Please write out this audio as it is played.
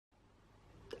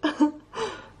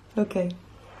Okay.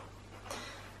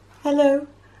 Hello,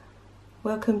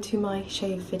 welcome to my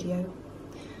shave video.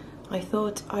 I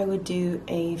thought I would do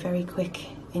a very quick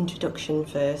introduction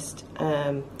first,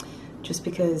 just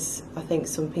because I think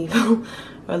some people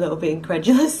are a little bit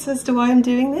incredulous as to why I'm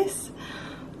doing this.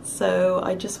 So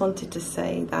I just wanted to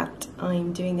say that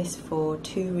I'm doing this for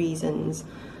two reasons.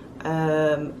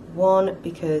 One,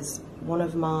 because one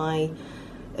of my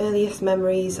earliest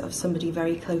memories of somebody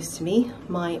very close to me,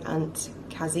 my Aunt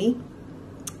Kazzy,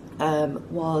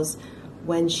 was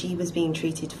when she was being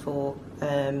treated for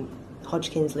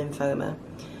Hodgkin's lymphoma,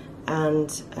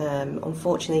 and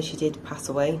unfortunately she did pass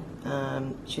away.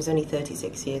 She was only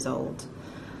 36 years old.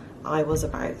 I was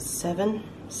about seven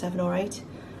or eight,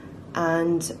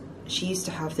 and she used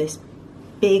to have this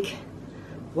big,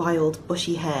 wild,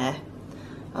 bushy hair,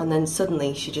 and then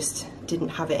suddenly she just didn't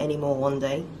have it anymore one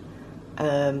day.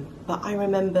 But I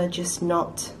remember just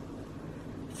not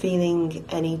feeling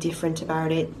any different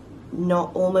about it,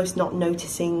 almost not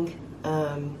noticing.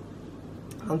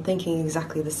 I'm thinking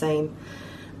exactly the same,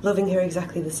 loving her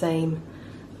exactly the same,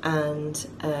 and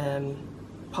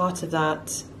part of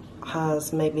that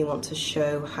has made me want to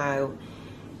show how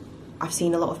I've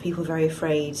seen a lot of people very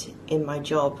afraid in my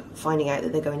job finding out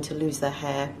that they're going to lose their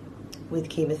hair with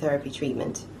chemotherapy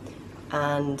treatment,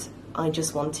 and I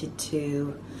just wanted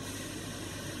to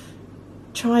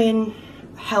try and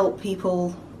help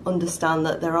people understand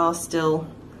that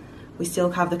we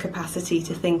still have the capacity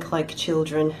to think like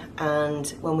children,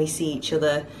 and when we see each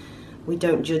other, we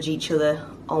don't judge each other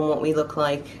on what we look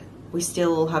like. We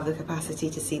still all have the capacity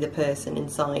to see the person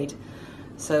inside.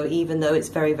 So even though it's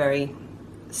very, very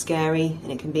scary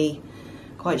and it can be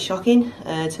quite shocking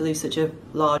to lose such a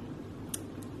large,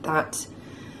 that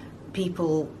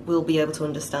people will be able to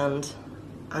understand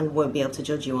and won't be able to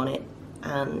judge you on it,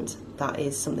 and that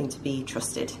is something to be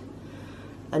trusted.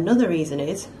 Another reason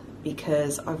is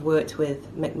because I've worked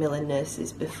with Macmillan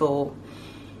nurses before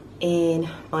in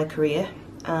my career,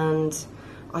 and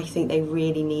I think they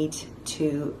really need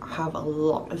to have a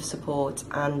lot of support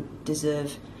and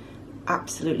deserve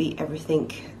absolutely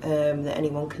everything that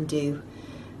anyone can do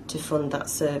to fund that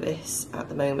service at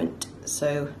the moment.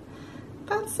 So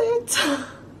that's it.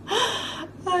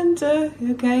 And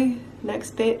okay,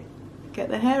 next bit, get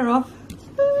the hair off.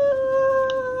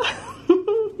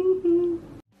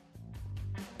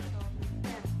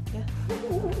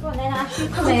 Go on then, Ash, you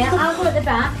come here. I'll go at the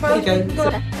back. There you go. Go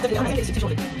on. No,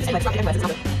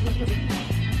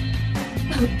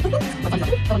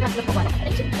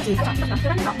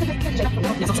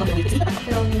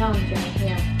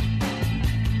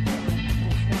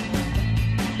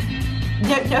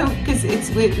 because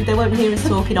they won't hear us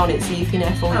talking on it, so you can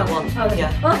F all you want. Oh,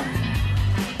 yeah.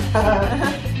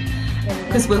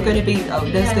 Because we're going to be,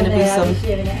 there's going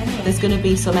to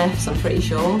be some Fs, I'm pretty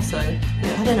sure. So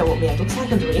yeah, I don't know what my head looks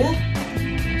like under here.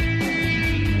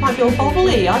 Might be all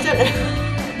bobbly, I don't know.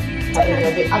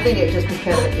 I think it'd just be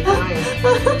perfectly fine.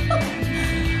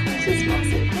 It's just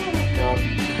massive. Oh my god.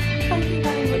 Thank you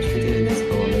very much for doing this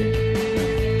for me.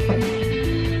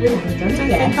 We haven't done it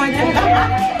yet. I think I know.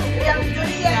 We haven't done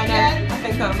it yet. I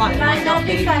think I Might not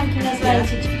be thanking us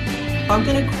later. I'm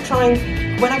going to try and,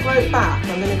 when I grow it back,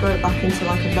 I'm going to grow it back into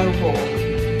like a mohawk.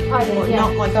 Oh, yeah.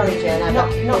 Not like, sorry, Jen,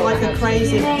 not like a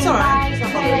crazy. It's alright. It's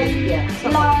not bothering. Yeah.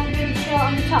 Long and short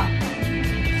on the top.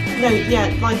 No, yeah,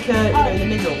 like you know, in the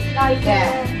middle. Like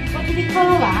what did you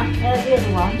call that? The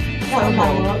other one. Not a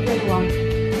mohawk, the other one.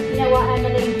 You know what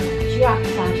Emily Giraffe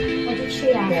had? What did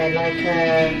she have? Yeah, like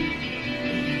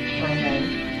I know.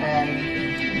 What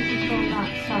did you call that?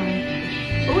 Sorry.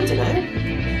 Oh, I don't know.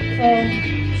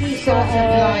 She's Sort got of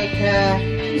like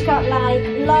she's got like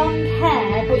long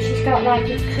hair, but she's got like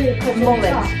a crew cut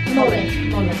mullet.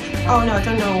 Oh no, I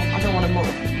don't know. I don't want a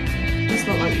mullet. Just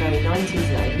look like very 90s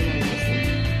now.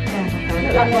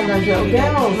 Look like one of those little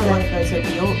girls. Like those at the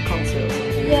York concert or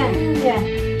something. Yeah.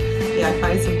 Yeah, I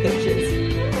found some pictures.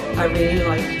 I really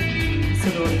like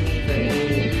Sigourney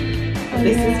Weaver.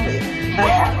 This is me. I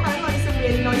found like some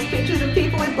really nice pictures of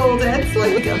people with bald heads.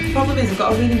 Like, the problem is I've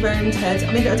got a really round head. I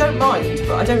mean, I don't mind,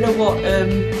 but I don't know what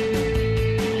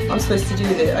I'm supposed to do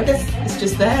with it. I guess it's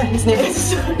just there, isn't it?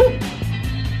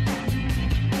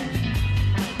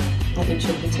 I think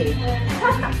children too.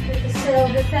 With the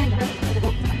silver thing.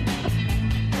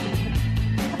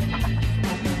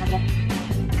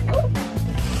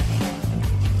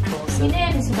 Are you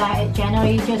nervous about it, Jen, or are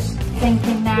you just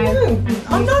thinking now? No,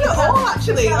 I'm not at all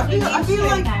actually. I feel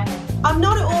like I'm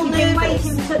not at all nervous. You've been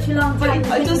waiting for such a long time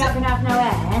and you're not going to have no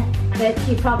hair, that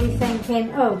you're probably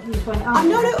thinking, oh, you just want it on. I'm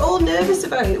not at all nervous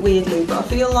about it, weirdly, but I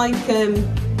feel like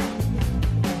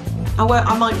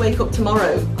I might wake up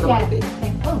tomorrow and I might be.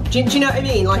 Do you know what I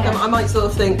mean? Like I might sort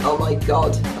of think, oh my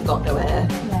god, I've got no hair.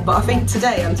 But I think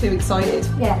today I'm too excited.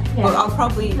 But I'll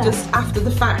probably just after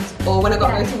the fact, or when I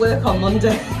got to go to work on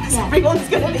Monday, everyone's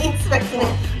going to be expecting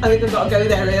it. I think I've got to go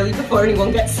there early before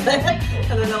anyone gets there,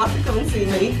 and then they'll have to come and see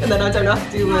me, and then I don't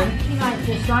have to. You might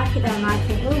just like it, then might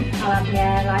think, oh, I'll have the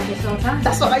hair like this all the time.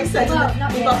 That's what I said. Well,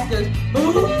 and the boss goes,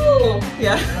 oh,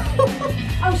 yeah.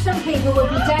 Oh, some people would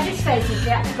be devastated if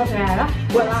they had to cut their hair off.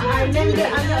 Well, I remember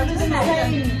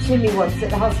saying to me once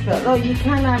at the hospital, oh, you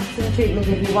can have some treatment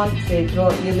if you want to,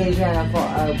 but you lose your hair. I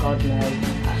thought, oh God, no.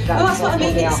 Well, that's what I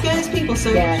mean, it scares people so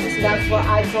much. Yeah, that's what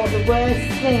I thought the worst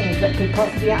thing that could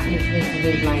possibly happen to me is to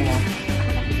lose my hair.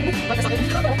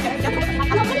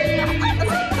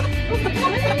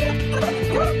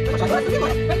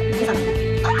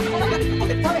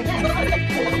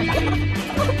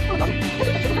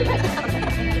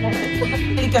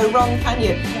 Really go wrong, can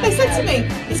you? They said to me,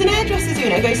 it's an hairdresser's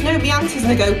unit. I go, it's nobody answers,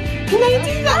 and they go, can they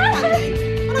do that, can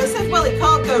they? And I said, well, it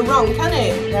can't go wrong, can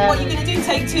it? Yeah. What are you going to do,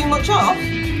 take too much off?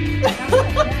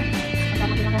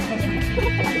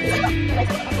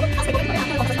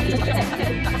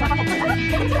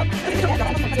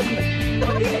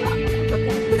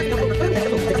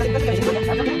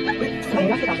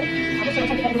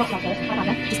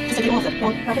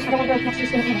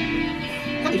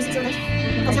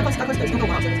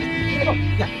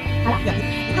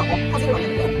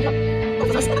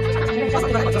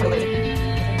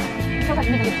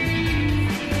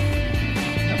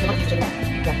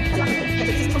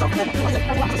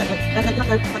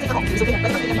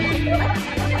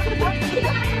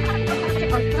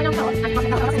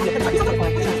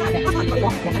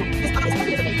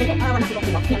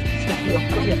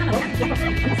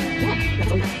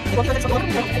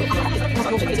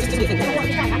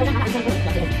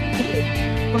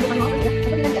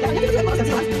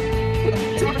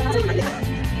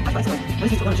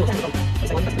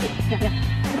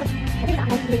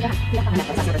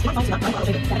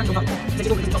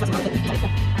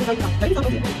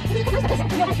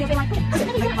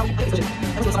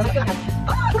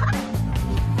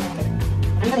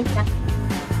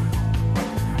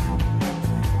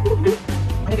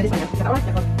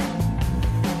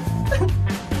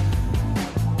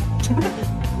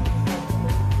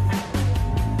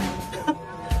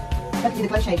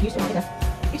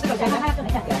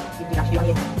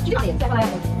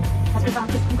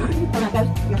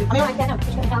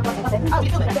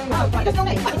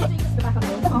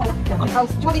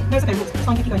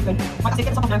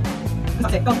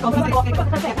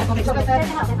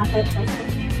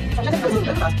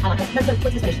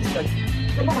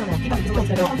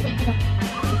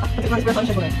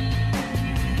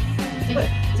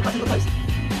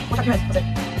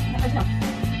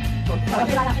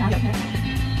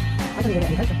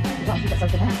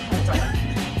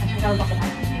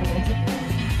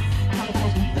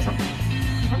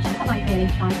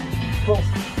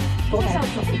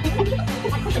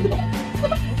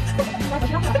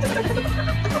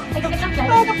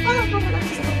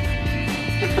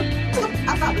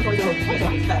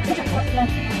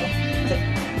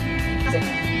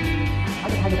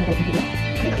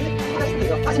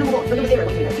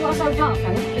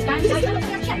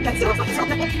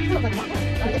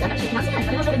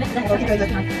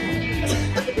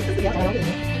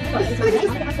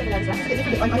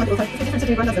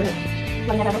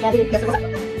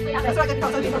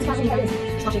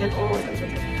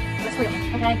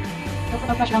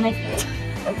 No pressure on me.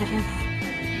 No pressure.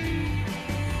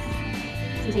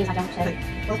 You see, I don't say.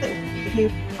 Well, if you...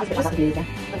 I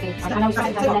know it's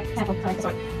careful,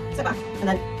 sorry. Step back, and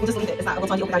then we'll just leave it as that. We'll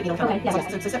tidy it up without being on camera. Okay,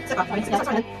 yeah. So step back, right? Step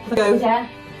back, and then we'll go. Yeah.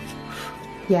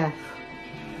 Yeah.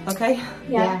 Okay?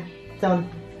 Yeah. Done.